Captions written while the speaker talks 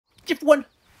everyone,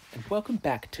 and welcome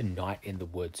back to Night in the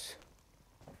Woods.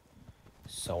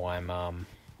 So I'm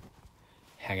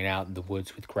hanging out in the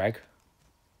woods with Greg.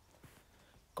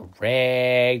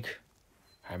 I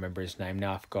remember his name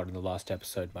now. I forgot in the last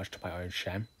episode, much to my own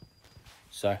shame.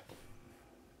 So,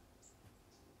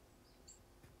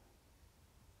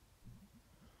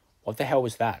 what the hell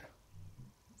was that?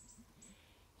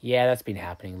 Yeah, that's been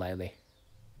happening lately.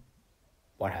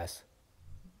 What has?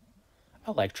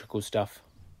 Electrical stuff.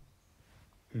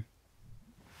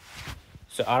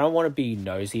 So I don't want to be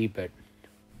nosy, but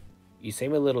you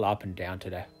seem a little up and down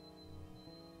today.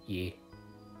 Yeah.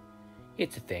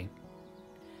 It's a thing.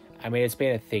 I mean, it's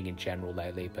been a thing in general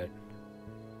lately, but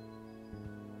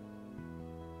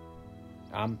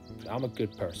I'm a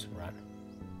good person, right?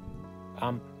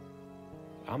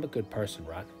 I'm a good person,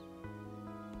 right?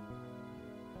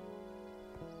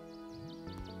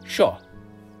 Sure.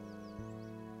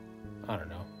 I don't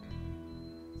know.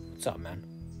 What's up, man?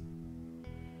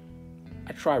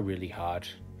 I try really hard.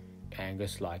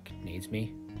 Angus, needs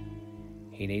me.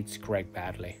 He needs Greg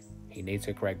badly. He needs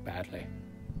a Greg badly.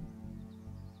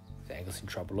 Is Angus in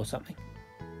trouble or something?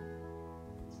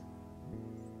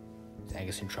 Is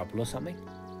Angus in trouble or something?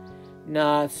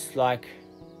 Nah, it's he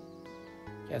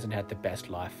hasn't had the best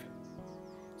life.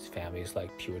 His family is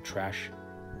pure trash.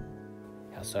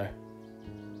 How so?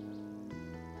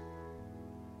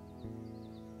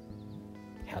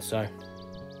 How so?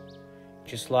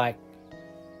 Just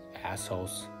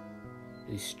assholes.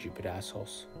 These stupid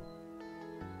assholes.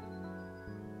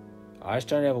 I just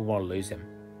don't ever want to lose him.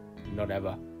 Not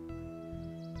ever.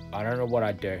 I don't know what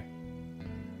I'd do.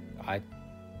 I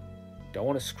don't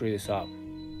want to screw this up.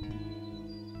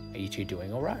 Are you two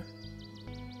doing alright?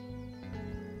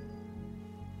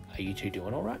 Are you two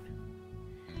doing alright?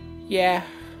 Yeah,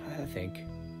 I think.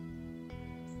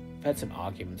 I've had some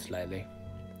arguments lately.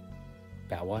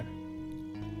 About what?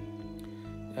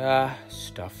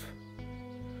 Stuff.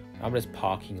 I'm just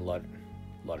parking a lot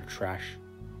of trash.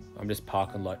 I'm just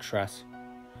parking lot trash.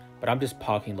 But I'm just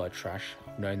parking lot trash.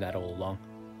 I've known that all along.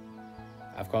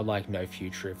 I've got no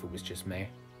future if it was just me.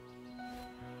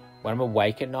 When I'm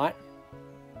awake at night,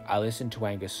 I listen to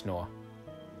Angus snore.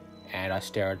 And I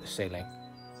stare at the ceiling.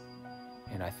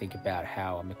 And I think about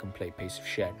how I'm a complete piece of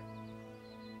shit.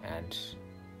 And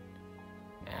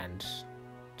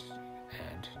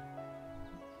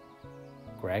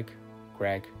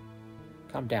Greg,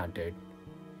 calm down, dude.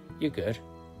 You're good.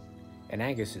 And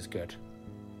Angus is good.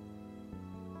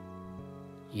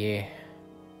 Yeah,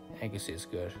 Angus is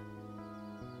good.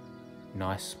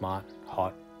 Nice, smart,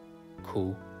 hot,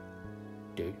 cool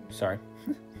dude. Sorry.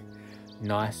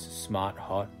 Nice, smart,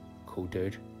 hot, cool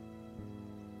dude.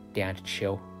 Down to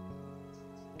chill.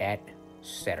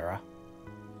 Etc.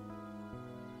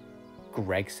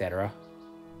 Greg, etc.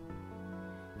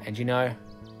 And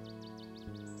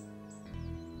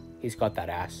he's got that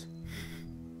ass.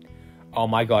 Oh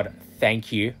my god,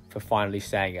 thank you for finally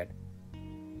saying it.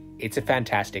 It's a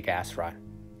fantastic ass, right?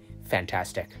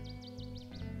 Fantastic.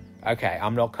 Okay,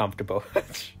 I'm not comfortable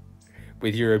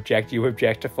with you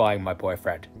objectifying my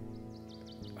boyfriend.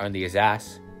 Only his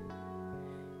ass.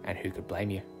 And who could blame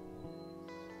you?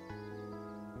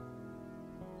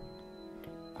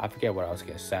 I forget what I was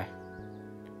going to say.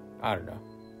 I don't know.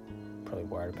 Probably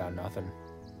worried about nothing.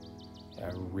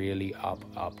 Really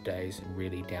up days and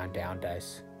really down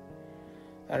days.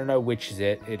 I don't know which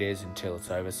it is until it's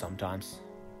over sometimes.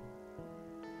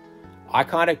 I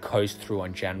kind of coast through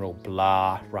on general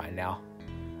blah right now.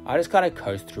 I just kind of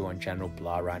coast through on general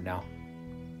blah right now.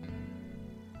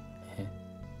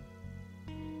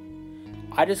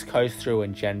 I just coast through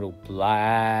on general blah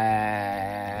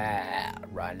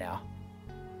right now.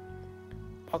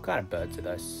 What kind of birds are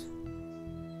those?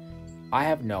 I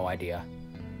have no idea.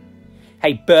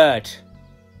 Hey, bird.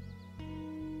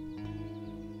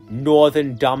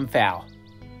 Northern dumbfowl.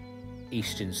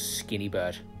 Eastern skinny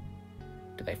bird.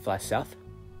 Do they fly south?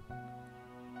 Do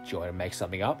you want to make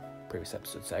something up? Previous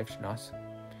episode saved. Nice. Do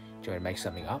you want to make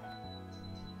something up?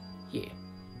 Yeah.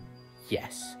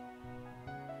 Yes.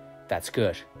 That's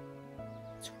good.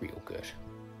 It's real good.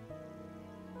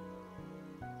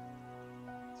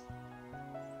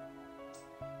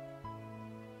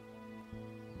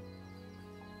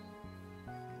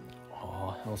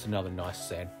 Oh, that was another nice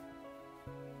scene.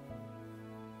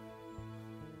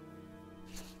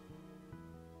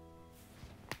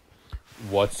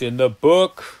 What's in the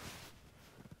book?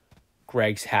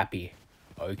 Greg's happy.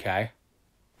 Okay.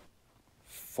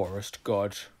 Forest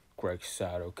god. Greg's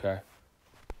sad. Okay.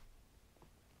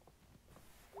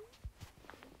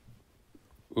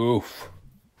 Oof.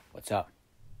 What's up?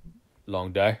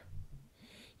 Long day?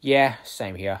 Yeah,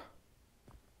 same here.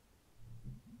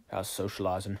 How's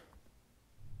socializing?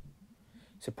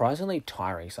 Surprisingly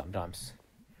tiring sometimes.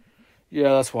 Yeah,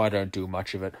 that's why I don't do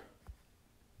much of it.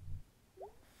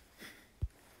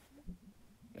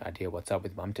 Idea what's up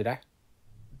with Mum today?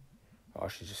 Oh,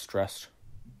 she's just stressed.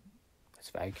 That's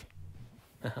vague.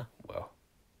 Well.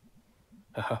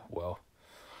 Well.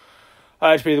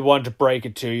 I hate to be the one to break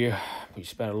it to you. You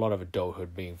spent a lot of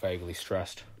adulthood being vaguely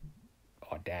stressed.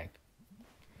 Oh, dang.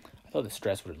 I thought the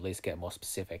stress would at least get more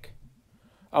specific.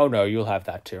 Oh no, you'll have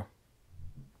that too.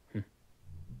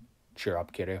 Cheer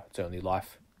up, kiddo. It's only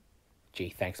life. Gee,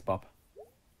 thanks, Bob.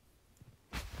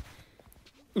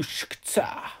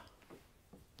 Ushkta.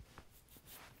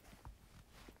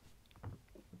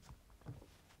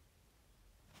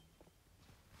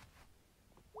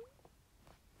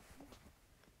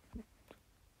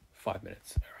 Five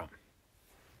minutes. All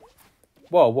right.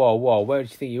 Whoa. Where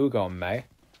did you think you were going, May?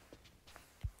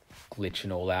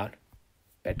 Glitching all out.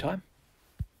 Bedtime?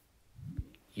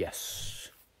 Yes.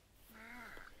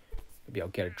 Maybe I'll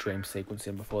get a dream sequence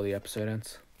in before the episode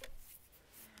ends.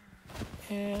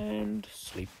 And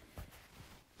sleep.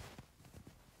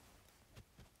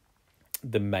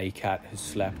 The May cat has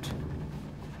slept.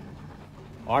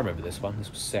 I remember this one. This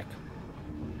was sick.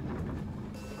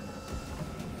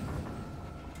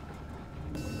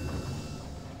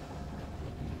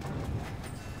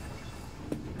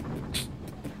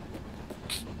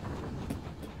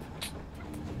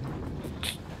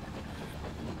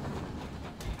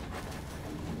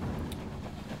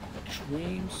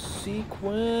 Dream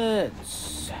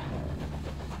sequence.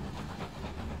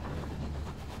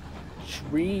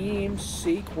 Dream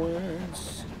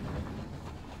sequence.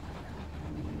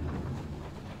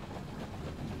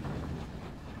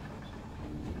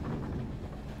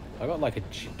 I got like a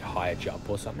higher jump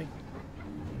or something.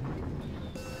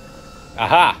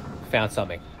 Aha! Found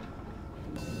something.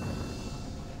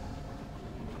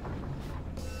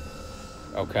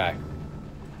 Okay.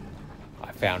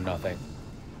 I found nothing.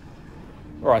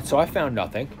 Alright, so I found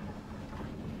nothing.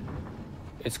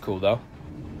 It's cool though.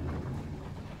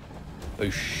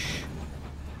 Boosh.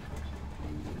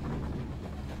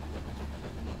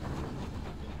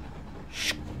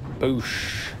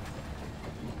 Boosh.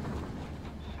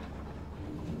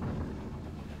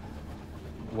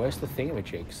 Where's the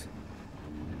thingamajigs?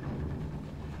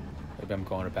 Maybe I'm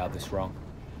going about this wrong.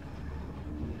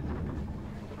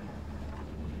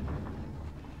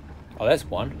 Oh, there's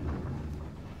one.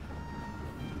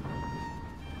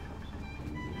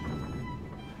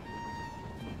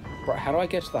 Right, how do I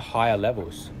get to the higher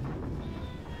levels?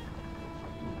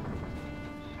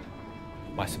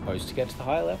 Am I supposed to get to the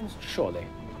higher levels? Surely.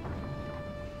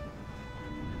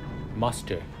 Must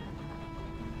do.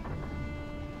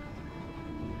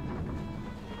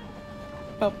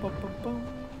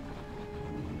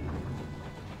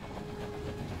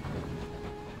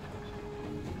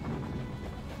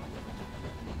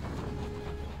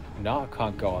 No, I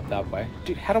can't go up that way.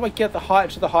 Dude, how do I get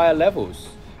to the higher levels?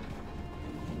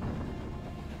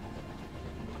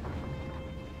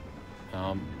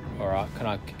 Alright,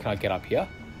 can I get up here?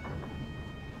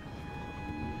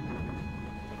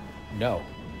 No.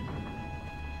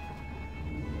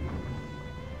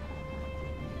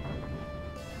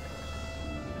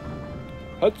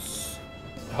 Huts.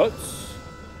 Huts.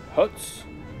 Huts.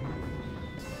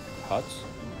 Huts.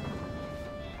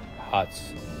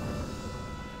 Huts.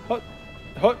 Hut.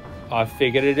 Hut. I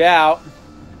figured it out.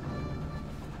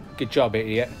 Good job,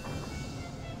 idiot.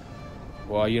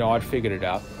 Well, you know, I'd figured it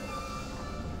out.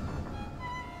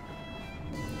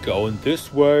 Going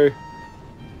this way.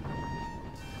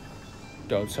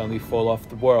 Don't suddenly fall off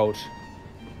the world.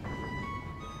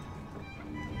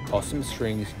 Possum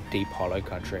strings, deep hollow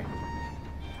country.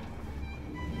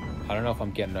 I don't know if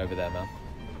I'm getting over there, man.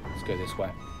 Let's go this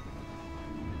way.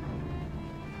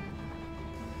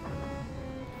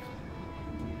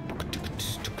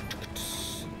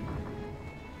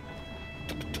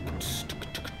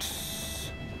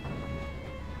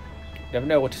 Never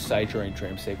know what to say during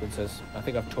dream sequences. I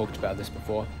think I've talked about this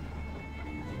before.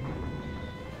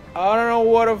 I don't know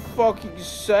what to fucking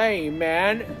say,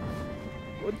 man.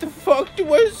 What the fuck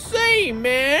do I say,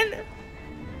 man?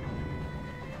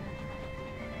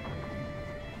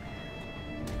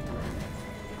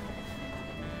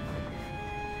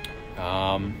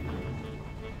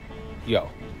 Yo.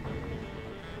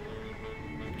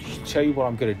 Tell you what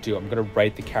I'm gonna do. I'm gonna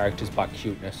rate the characters by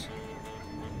cuteness.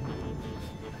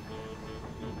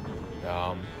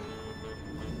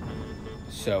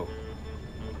 So,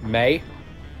 May,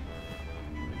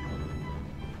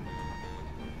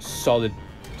 solid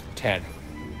 10.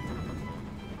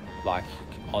 Like,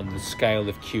 on the scale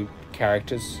of cute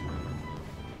characters,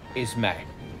 is May.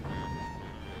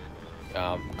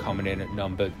 coming in at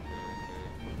number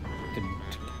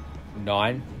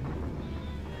 9.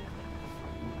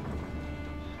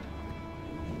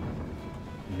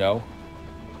 No,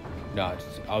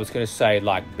 I was gonna say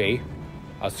like B.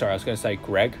 I was gonna say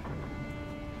Greg,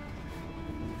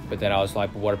 but then I was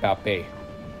like, but what about B?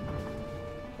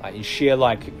 Like in sheer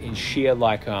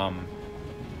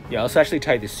yeah, let's actually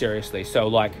take this seriously. So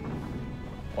like,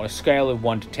 on a scale of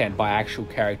 1 to 10 by actual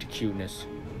character cuteness,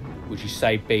 would you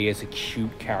say B is a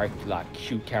cute character, like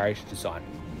cute character design?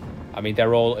 I mean,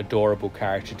 they're all adorable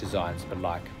character designs, but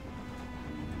like,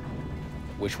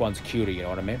 which one's cuter, you know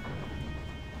what I mean?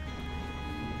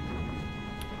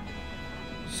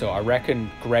 So I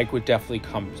reckon Greg would definitely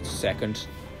come second,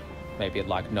 maybe at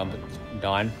like number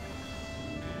 9.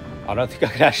 I don't think I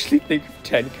can actually think of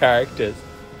 10 characters.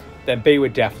 Then B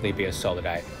would definitely be a solid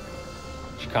 8.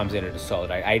 She comes in at a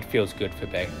solid 8. 8 feels good for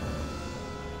B.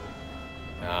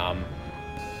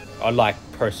 On like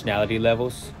personality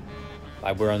levels,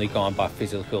 like we're only going by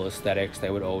physical aesthetics, they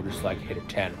would all just like hit a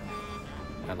 10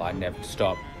 and like never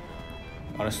stop.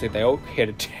 Honestly, they all hit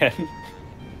a 10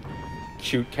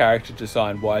 cute character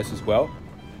design wise as well,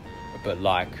 but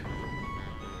like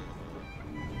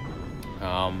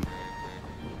I'm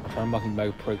trying to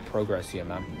make progress here,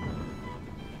 man.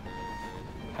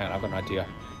 Hang on, I've got an idea.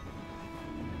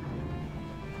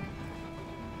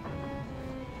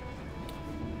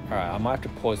 Alright, I might have to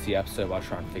pause the episode while I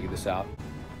try and figure this out.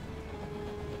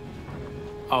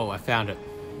 Oh, I found it.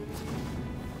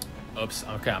 Oops,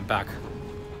 okay, I'm back.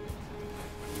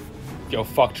 Yo,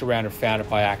 fucked around and found it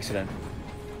by accident.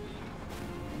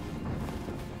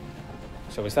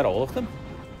 So is that all of them?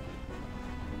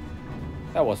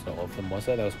 That wasn't all of them, was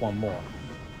there? There was one more.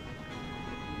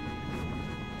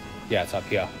 Yeah, it's up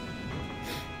here.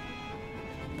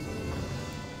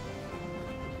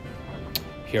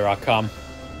 Here I come.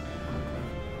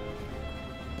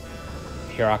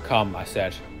 Here I come, I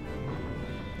said.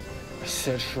 I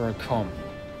said, here I come.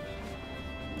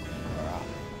 Alright.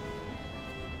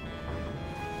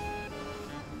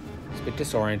 It's a bit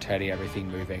disorientating, everything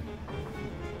moving.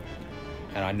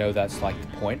 And I know that's like the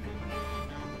point.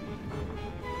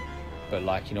 But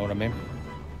like, you know what I mean?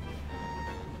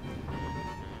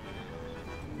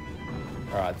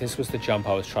 Alright, this was the jump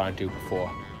I was trying to do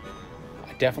before.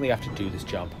 I definitely have to do this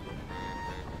jump.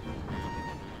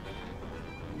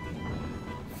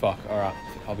 Fuck, alright,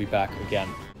 I'll be back again.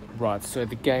 Right, so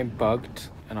the game bugged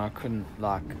and I couldn't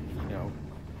like, you know,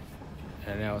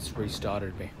 and now it's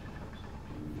restarted me.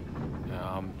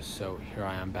 So here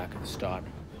I am back at the start.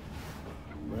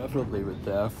 We'll have to leave it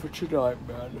there for tonight,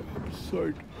 man. I'm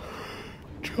so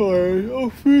tired. I'll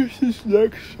finish this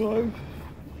next time.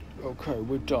 Okay,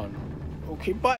 we're done. Okay, bye.